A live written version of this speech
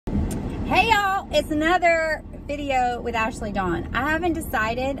Hey y'all, it's another video with Ashleydawn. I haven't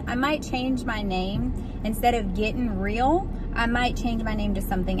decided. I might change my name. Instead of Gettin Real, I might change my name to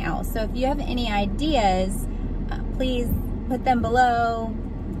something else. So if you have any ideas, please put them below,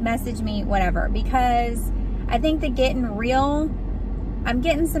 message me, whatever. Because I think the Gettin Real, I'm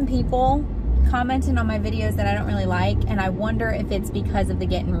getting some people commenting on my videos that I don't really like, and I wonder if it's because of the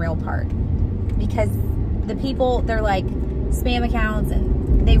Gettin Real part. Because the people, they're like spam accounts and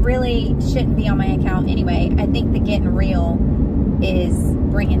they really shouldn't be on my account anyway. I think the Gettin Real is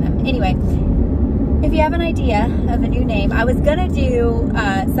bringing them. Anyway, if you have an idea of a new name, I was gonna do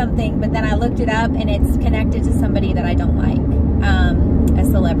something, but then I looked it up and it's connected to somebody that I don't like, a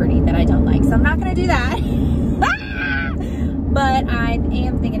celebrity that I don't like. So I'm not gonna do that. But I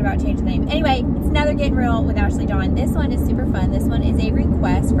am thinking about changing the name. Anyway, it's another Gettin Real with Ashleydawn. This one is super fun. This one is a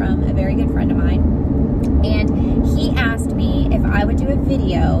request from a very good friend of mine. And he asked me if I would do a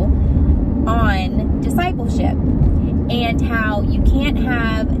video on discipleship and how you can't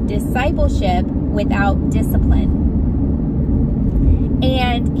have discipleship without discipline.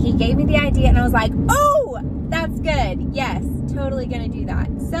 And he gave me the idea and I was like, oh, that's good. Yes, totally gonna do that.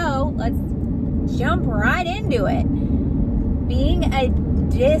 So let's jump right into it. Being a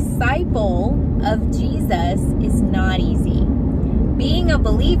disciple of Jesus is not easy. Being a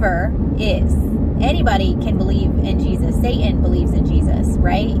believer is. Anybody can believe in Jesus. Satan believes in Jesus,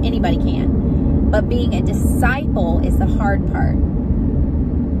 right? Anybody can. But being a disciple is the hard part.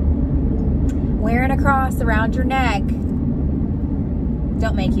 Wearing a cross around your neck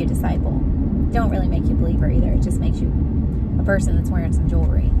don't make you a disciple. Don't really make you a believer either. It just makes you a person that's wearing some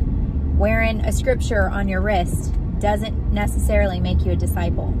jewelry. Wearing a scripture on your wrist doesn't necessarily make you a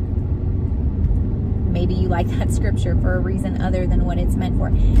disciple. Maybe you like that scripture for a reason other than what it's meant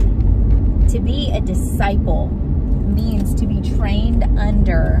for. To be a disciple means to be trained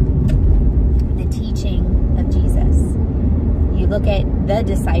under the teaching of Jesus. You look at the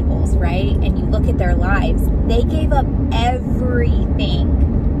disciples, right? And you look at their lives. They gave up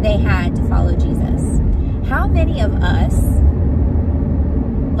everything they had to follow Jesus. How many of us,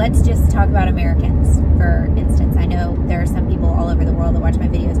 let's just talk about Americans, for instance. I know there are some people all over the world that watch my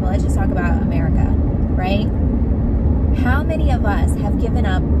videos, but let's just talk about America, right? How many of us have given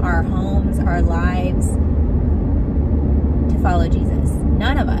up our homes, our lives to follow Jesus?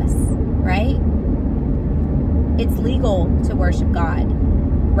 None of us, right? It's legal to worship God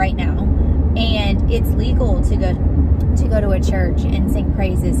right now. And it's legal to go to a church and sing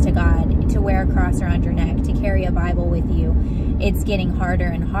praises to God, to wear a cross around your neck, to carry a Bible with you. It's getting harder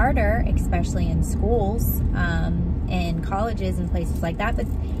and harder, especially in schools, in colleges and places like that. But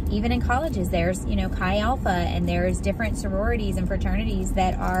even in colleges, there's, you know, Chi Alpha, and there's different sororities and fraternities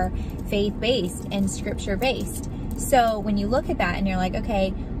that are faith-based and scripture-based. So when you look at that and you're like,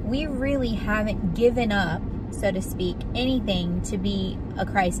 okay, we really haven't given up, so to speak, anything to be a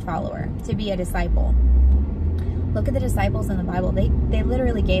Christ follower, to be a disciple. Look at the disciples in the Bible. They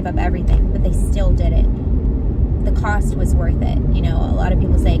literally gave up everything, but they still did it. The cost was worth it. You know, a lot of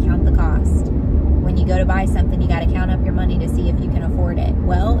people say count the cost. When you go to buy something, you got to count up your money to see if you can afford it.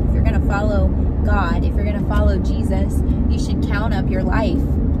 Well, if you're going to follow God, if you're going to follow Jesus, you should count up your life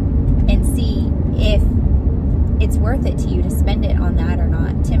and see if it's worth it to you to spend it on that or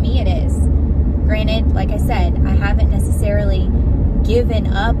not. To me, it is. Granted, like I said, I haven't necessarily given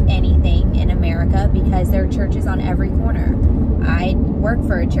up anything in America because there are churches on every corner. I work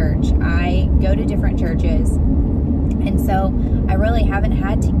for a church. I go to different churches. And so I really haven't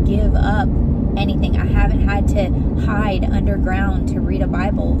had to give up anything. I haven't had to hide underground to read a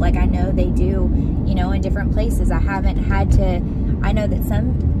Bible like I know they do, you know, in different places. I haven't had to, I know that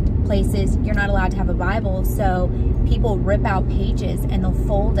some places you're not allowed to have a Bible, so people rip out pages and they'll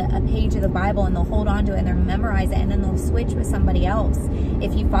fold a page of the Bible and they'll hold on to it and they'll memorize it and then they'll switch with somebody else.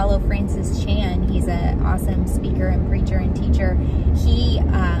 If you follow Francis Chan, he's an awesome speaker and preacher and teacher. He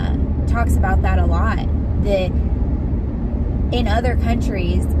talks about that a lot. In other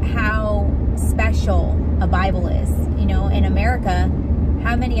countries, how special a Bible is. You know, in America,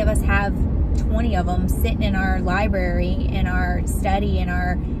 how many of us have 20 of them sitting in our library, in our study, in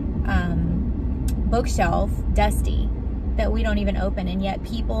our bookshelf, dusty, that we don't even open? And yet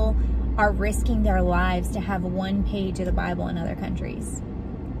people are risking their lives to have one page of the Bible in other countries.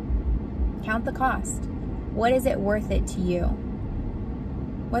 Count the cost. What is it worth it to you?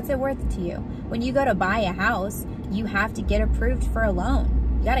 What's it worth to you? When you go to buy a house, you have to get approved for a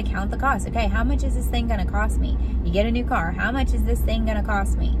loan. You got to count the cost. Okay, how much is this thing going to cost me? You get a new car. How much is this thing going to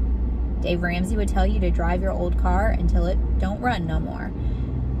cost me? Dave Ramsey would tell you to drive your old car until it don't run no more.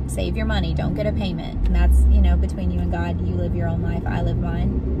 Save your money. Don't get a payment. And that's, you know, between you and God. You live your own life. I live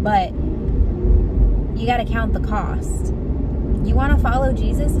mine. But you got to count the cost. You want to follow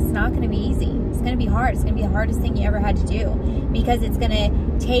Jesus? It's not going to be easy. It's going to be hard. It's going to be the hardest thing you ever had to do, because it's going to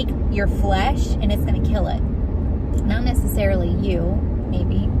take your flesh and it's going to kill it. Not necessarily you,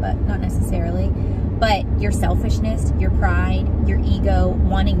 maybe, but not necessarily. But your selfishness, your pride, your ego,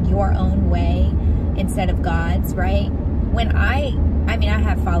 wanting your own way instead of God's, right? When I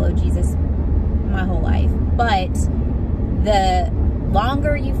have followed Jesus my whole life, but the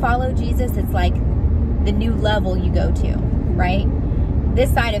longer you follow Jesus, it's like the new level you go to, right?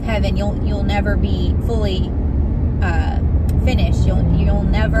 This side of heaven, you'll never be fully finished. You'll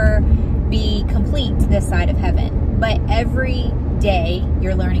never be complete this side of heaven. But every day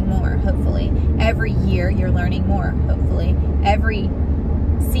you're learning more, hopefully. Every year you're learning more, hopefully. Every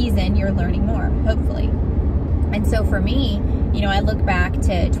season you're learning more, hopefully. And so for me, I look back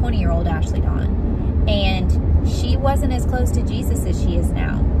to 20-year-old Ashleydawn, and she wasn't as close to Jesus as she is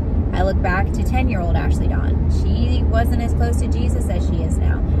now. I look back to 10-year-old Ashleydawn. She wasn't as close to Jesus as she is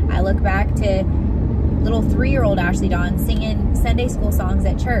now. I look back to little 3-year-old Ashleydawn singing Sunday school songs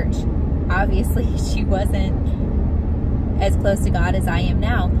at church. Obviously, she wasn't as close to God as I am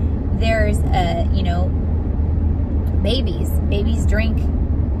now. There's, babies drink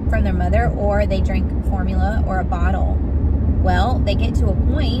from their mother, or they drink formula or a bottle. Well, they get to a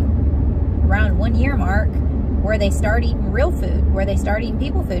point around 1 year mark where they start eating real food, where they start eating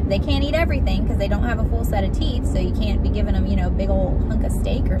people food. They can't eat everything because they don't have a full set of teeth, so you can't be giving them, big old hunk of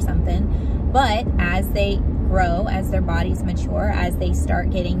steak or something. But as they grow, as their bodies mature, as they start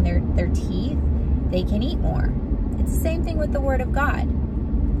getting their teeth, they can eat more. It's the same thing with the Word of God.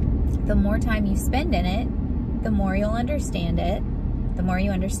 The more time you spend in it, the more you'll understand it. The more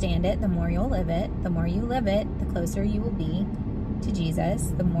you understand it, the more you'll live it. The more you live it, the closer you will be to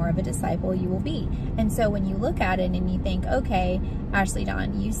Jesus, the more of a disciple you will be. And so when you look at it and you think, okay,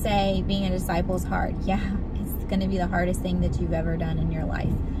 Ashleydawn, you say being a disciple is hard. Yeah, it's going to be the hardest thing that you've ever done in your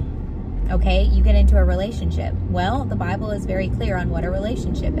life. Okay, you get into a relationship. Well, the Bible is very clear on what a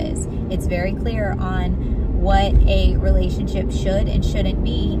relationship is. It's very clear on what a relationship should and shouldn't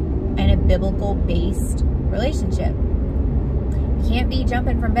be in a biblical-based relationship. You can't be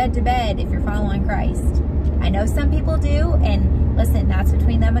jumping from bed to bed if you're following Christ. I know some people do, and listen, that's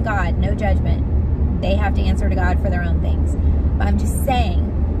between them and God. No judgment. They have to answer to God for their own things. But I'm just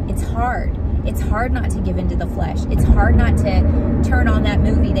saying, it's hard. It's hard not to give into the flesh. It's hard not to turn on that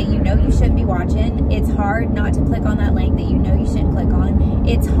movie that you know you shouldn't be watching. It's hard not to click on that link that you know you shouldn't click on.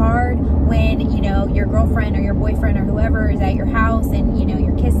 It's hard when, your girlfriend or your boyfriend or whoever is at your house and,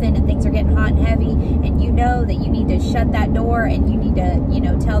 you're kissing and things are getting hot and heavy, and you know that you need to shut that door and you need to,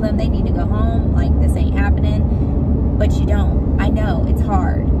 tell them they need to go home, like this ain't happening, but you don't. I know, it's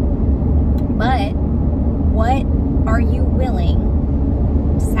hard. But what are you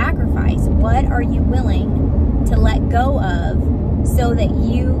willing to sacrifice? What are you willing to let go of so that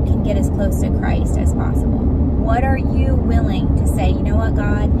you can get as close to Christ as possible? What are you willing to say, you know what,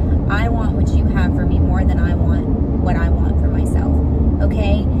 God, I want what you have for me more than I want what I want for myself.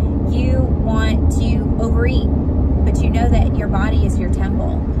 Okay? You want to overeat, but you know that your body is your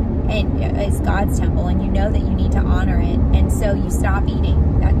temple, and it's God's temple, and you know that you need to honor it, and so you stop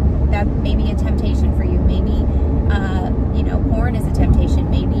eating. That may be a temptation for you. Maybe, porn is a temptation.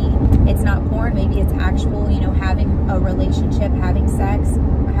 Maybe it's not porn. Maybe it's actual, having a relationship, having sex,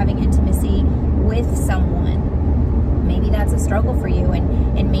 or having intimacy with someone. Maybe that's a struggle for you,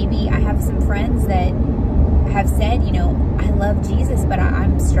 and maybe I have some friends that have said, I love Jesus, but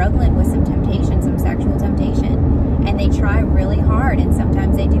I'm struggling with some temptation, some sexual temptation. And they try really hard, and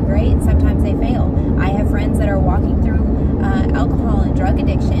sometimes they do great, and sometimes they fail. I have friends that are walking through alcohol and drug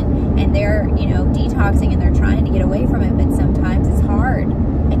addiction, and they're, detoxing, and they're trying to get away from it, but sometimes it's hard.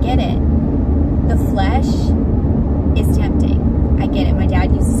 I get it. The flesh is tempting. I get it. My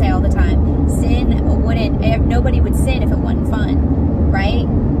dad used to say all the time, nobody would sin if it wasn't fun, right?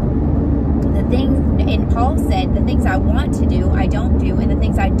 And Paul said, the things I want to do, I don't do, and the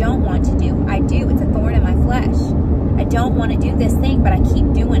things I don't want to do, I do. It's a thorn in my flesh. I don't want to do this thing, but I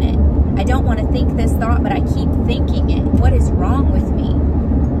keep doing it. I don't want to think this thought, but I keep thinking it. What is wrong with me?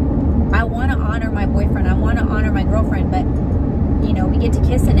 I want to honor my boyfriend. I want to honor my girlfriend, but, we get to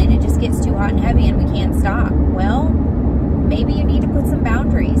kissing and it just gets too hot and heavy and we can't stop. Well, maybe you need to put some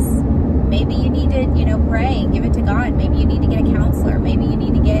boundaries. Maybe you need to, pray and give it to God. Maybe you need to get a counselor. Maybe you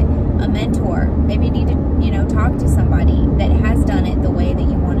need to get a mentor. Maybe you need to, talk to somebody that has done it the way that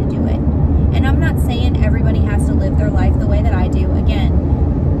you want to do it. And I'm not saying everybody has to live their life the way that I do.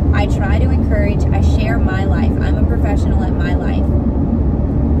 Again, I try to encourage, I share my life. I'm a professional at my life.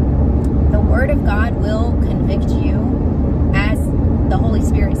 The Word of God will convict you as the Holy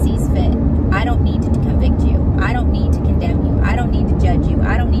Spirit sees fit. I don't need to convict you. I don't need to condemn you. I don't need to judge you.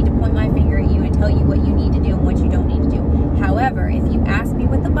 I don't need to point my finger at you and tell you what you need to do and what you don't need to do. However, if you ask me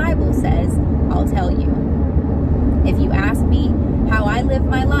what the Bible says, I'll tell you. If you ask me how I live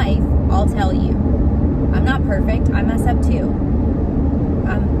my life, I'll tell you. I'm not perfect. I mess up too.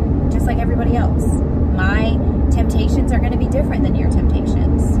 I'm just like everybody else. My temptations are going to be different than your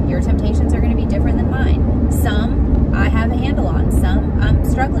temptations. Your temptations are going to be different than mine. Some I have a handle on. Some I'm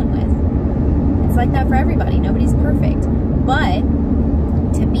struggling with. It's like that for everybody. Nobody's perfect. But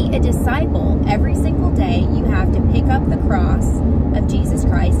to be a disciple, every single day, you have to pick up the cross of Jesus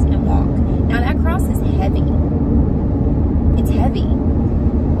Christ and walk. Now, that cross is heavy. It's heavy.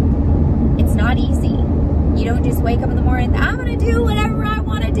 It's not easy. You don't just wake up in the morning, I'm going to do whatever I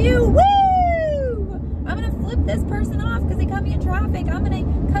want to do. Woo! I'm going to flip this person off because they cut me in traffic. I'm going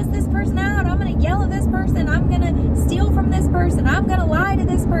to cuss this person out. I'm going to yell at this person. I'm going to steal from this person. I'm going to lie to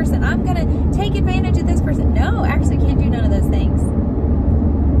this person. I'm going to take advantage of this person. No, actually can't do none of those things.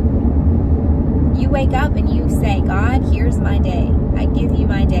 You wake up and you say, God, here's my day. I give you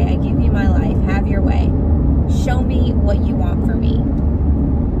my day. I give you my life. Have your way. Show me what you want for me.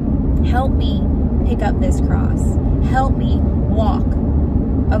 Help me pick up this cross. Help me walk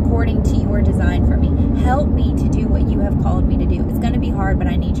according to your design for me. Help me to do what you have called me to do. It's going to be hard, but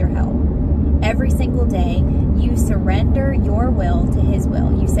I need your help. Every single day, you surrender your will to his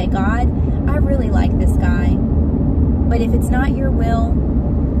will. You say, God, I really like this guy, but if it's not your will,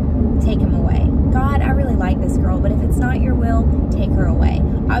 take him away. God, I really like this girl, but if it's not your will, take her away.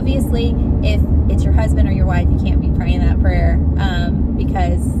 Obviously, if it's your husband or your wife, you can't be praying that prayer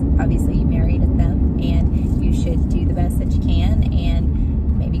because obviously you married them, and you should do the best that you can,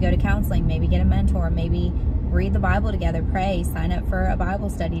 and maybe go to counseling, maybe get a mentor, maybe read the Bible together, pray, sign up for a Bible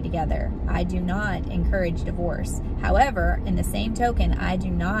study together. I do not encourage divorce. However, in the same token, I do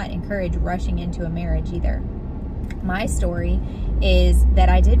not encourage rushing into a marriage either. My story is that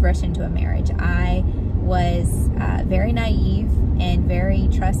I did rush into a marriage. I was very naive and very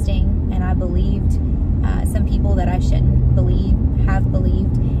trusting, and I believed some people that I shouldn't have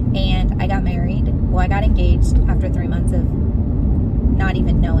believed, and I got married. Well, I got engaged after 3 months of not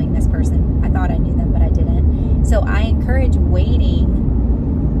even knowing this person. I thought I knew them, but I didn't. So I encourage waiting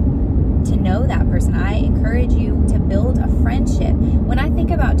to know that person. I encourage you to build a friendship. When I think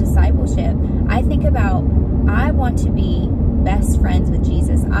about discipleship, I think about, I want to be best friends with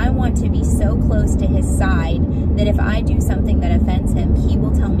Jesus. I want to be so close to his side that if I do something that offends him, he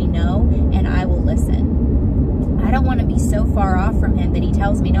will tell me no, and I will listen. I don't want to be so far off from him that he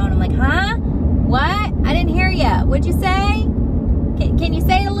tells me no, and I'm like, huh? What? I didn't hear you. What'd you say? Can you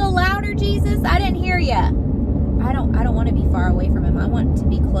say it a little louder, Jesus? I didn't hear you. I don't want to be far away from him. I want to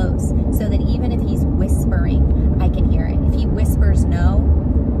be close so that even if he's whispering, I can hear it. If he whispers no,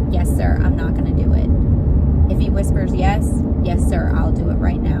 yes, sir, I'm not going to do it. If he whispers yes, yes, sir, I'll do it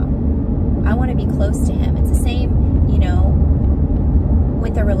right now. I want to be close to him. It's the same, you know,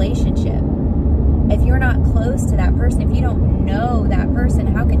 with a relationship. If you're not close to that person, if you don't know that person,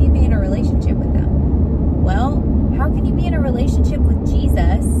 how can you be in a relationship with them? Well, how can you be in a relationship with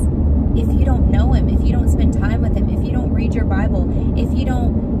Jesus if you don't know him, if you don't spend time with him, if you don't read your Bible, if you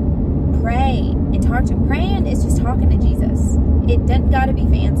don't pray and talk to him? Praying is just talking to Jesus. It doesn't got to be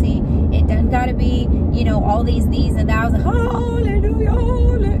fancy. It doesn't got to be, you know, all these and thous. Hallelujah,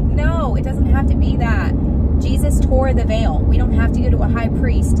 hallelujah. No, it doesn't have to be that. Jesus tore the veil. We don't have to go to a high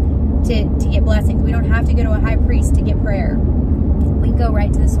priest to get blessings. We don't have to go to a high priest to get prayer. We can go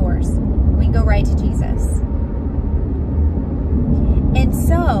right to the source. We can go right to Jesus. And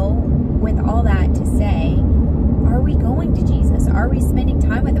so, with all that to say, are we going to Jesus? Are we spending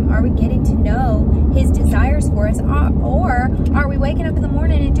time with him? Are we getting to know his desires for us? Or are we waking up in the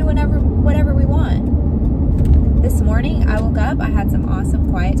morning and doing whatever we want? This morning, I woke up. I had some awesome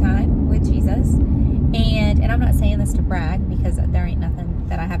quiet time with Jesus. And I'm not saying this to brag, because there ain't nothing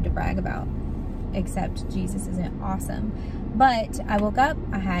that I have to brag about except Jesus isn't awesome. But I woke up,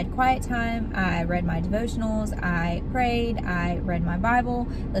 I had quiet time, I read my devotionals, I prayed, I read my Bible,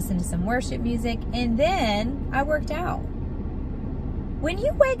 listened to some worship music, and then I worked out. When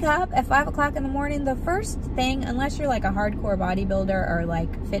you wake up at 5 o'clock in the morning, the first thing, unless you're like a hardcore bodybuilder or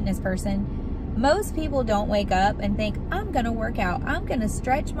like fitness person, most people don't wake up and think, I'm going to work out. I'm going to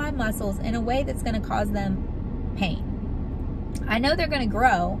stretch my muscles in a way that's going to cause them pain. I know they're going to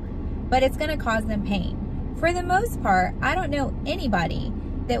grow, but it's going to cause them pain. For the most part, I don't know anybody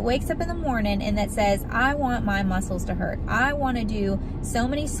that wakes up in the morning and that says, I want my muscles to hurt. I want to do so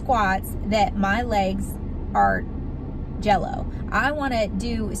many squats that my legs are jello. I want to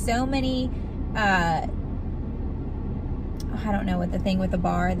do so many, I don't know what the thing with the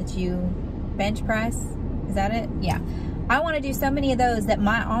bar that you bench press, is that it? Yeah. I want to do so many of those that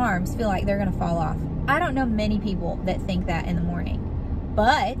my arms feel like they're going to fall off. I don't know many people that think that in the morning,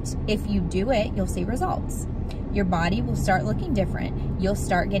 but if you do it, you'll see results. Your body will start looking different. You'll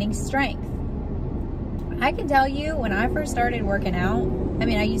start getting strength. I can tell you, when I first started working out, I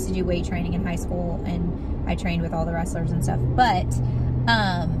mean, I used to do weight training in high school and I trained with all the wrestlers and stuff, but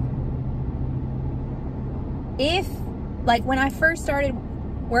like when I first started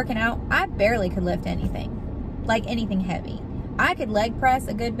working out, I barely could lift anything, like anything heavy. I could leg press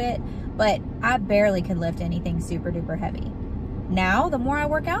a good bit, but I barely could lift anything super duper heavy. Now, the more I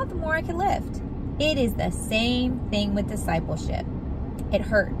work out, the more I can lift. It is the same thing with discipleship. It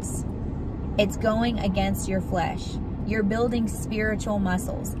hurts. It's going against your flesh. You're building spiritual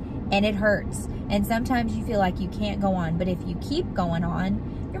muscles, and it hurts. And sometimes you feel like you can't go on, but if you keep going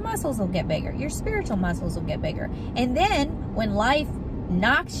on, your muscles will get bigger. Your spiritual muscles will get bigger. And then when life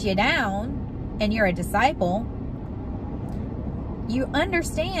knocks you down and you're a disciple, you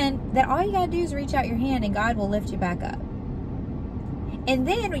understand that all you got to do is reach out your hand and God will lift you back up. And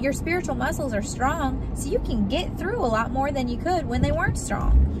then your spiritual muscles are strong, so you can get through a lot more than you could when they weren't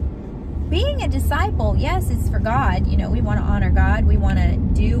strong. Being a disciple, yes, it's for God. You know, we want to honor God. We want to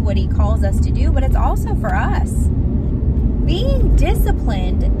do what He calls us to do, but it's also for us. Being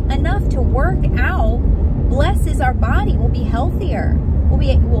disciplined enough to work out blesses our body. We'll be healthier.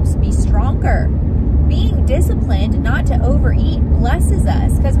 We'll be stronger. Being disciplined not to overeat blesses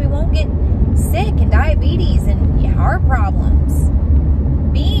us because we won't get sick and diabetes and heart problems.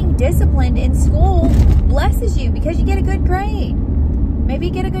 Being disciplined in school blesses you because you get a good grade. Maybe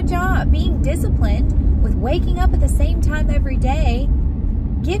you get a good job. Being disciplined with waking up at the same time every day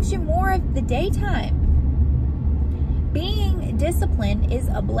gives you more of the daytime. Being disciplined is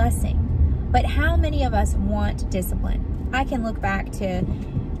a blessing, but how many of us want discipline? I can look back to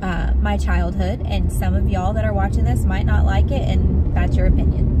my childhood, and some of y'all that are watching this might not like it, and that's your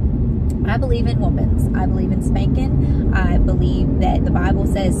opinion. I believe in whoopings. I believe in spanking. I believe that the Bible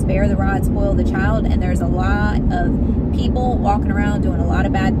says, spare the rod, spoil the child, and there's a lot of people walking around doing a lot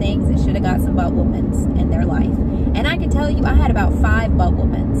of bad things that should have got some butt whoopings in their life. And I can tell you, I had about 5 butt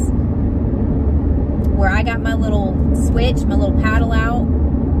whoopings where I got my little switch, my little paddle out,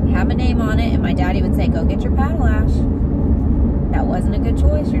 had my name on it, and my daddy would say, go get your paddle, Ash. That wasn't a good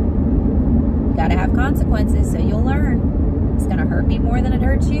choice. You got to have consequences so you'll learn. It's going to hurt me more than it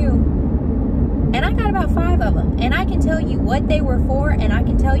hurts you. And I got about 5 of them. And I can tell you what they were for, and I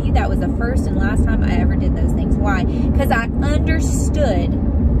can tell you that was the first and last time I ever did those things. Why? Because I understood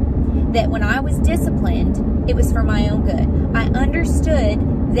that when I was disciplined, it was for my own good. I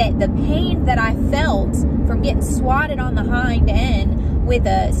understood that the pain that I felt from getting swatted on the hind end with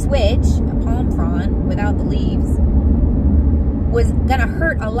a switch, a palm frond without the leaves, was gonna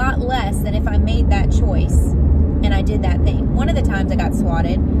hurt a lot less than if I made that choice and I did that thing. One of the times I got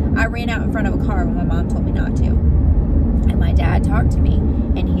swatted, I ran out in front of a car when my mom told me not to. And my dad talked to me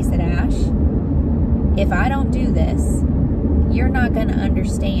and he said, Ash, if I don't do this, you're not gonna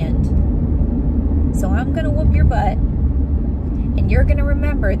understand. So I'm gonna whoop your butt, and you're gonna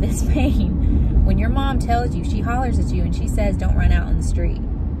remember this pain when your mom tells you, she hollers at you and she says, don't run out in the street.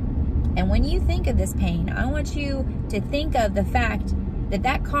 And when you think of this pain, I want you to think of the fact that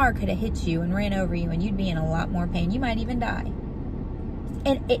that car could have hit you and ran over you and you'd be in a lot more pain. You might even die.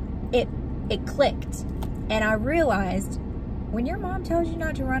 And it clicked. And I realized when your mom tells you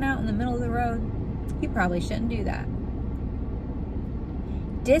not to run out in the middle of the road, you probably shouldn't do that.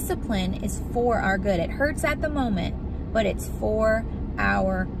 Discipline is for our good. It hurts at the moment, but it's for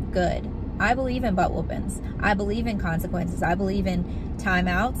our good. I believe in butt whoopings. I believe in consequences. I believe in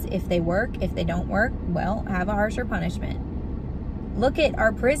timeouts. If they work, if they don't work, well, have a harsher punishment. Look at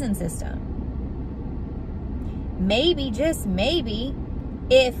our prison system. Maybe, just maybe,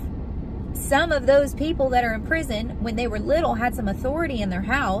 if some of those people that are in prison, when they were little, had some authority in their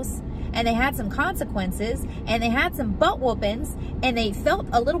house, and they had some consequences, and they had some butt whoopings, and they felt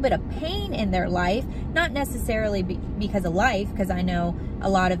a little bit of pain in their life, not necessarily because of life, because I know a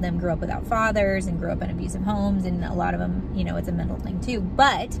lot of them grew up without fathers and grew up in abusive homes, and a lot of them, you know, it's a mental thing too.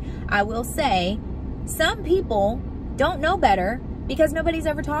 But I will say, some people don't know better because nobody's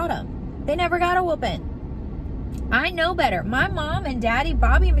ever taught them. They never got a whooping. I know better. My mom and daddy,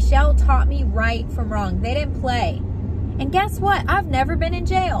 Bobby and Michelle, taught me right from wrong. They didn't play. And guess what? I've never been in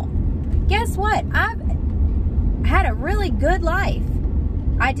jail. Guess what? I've had a really good life.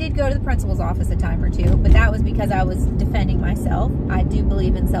 I did go to the principal's office a time or two, but that was because I was defending myself. I do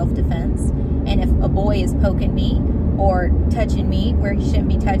believe in self-defense. And if a boy is poking me or touching me where he shouldn't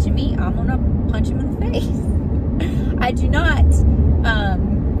be touching me, I'm going to punch him in the face. I do not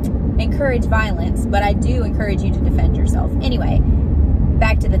encourage violence, but I do encourage you to defend yourself. Anyway,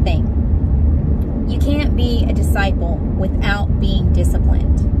 back to the thing. You can't be a disciple without being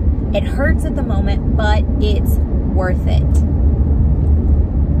disciplined. It hurts at the moment, but it's worth it.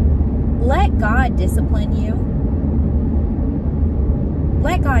 Let God discipline you.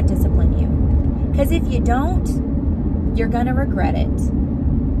 Let God discipline you. Because if you don't, you're going to regret it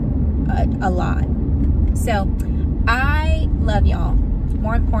a lot. So, I love y'all.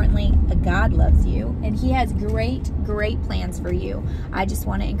 More importantly, God loves you, and He has great, great plans for you. I just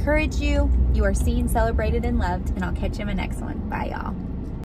want to encourage you. You are seen, celebrated, and loved, and I'll catch you in my next one. Bye, y'all.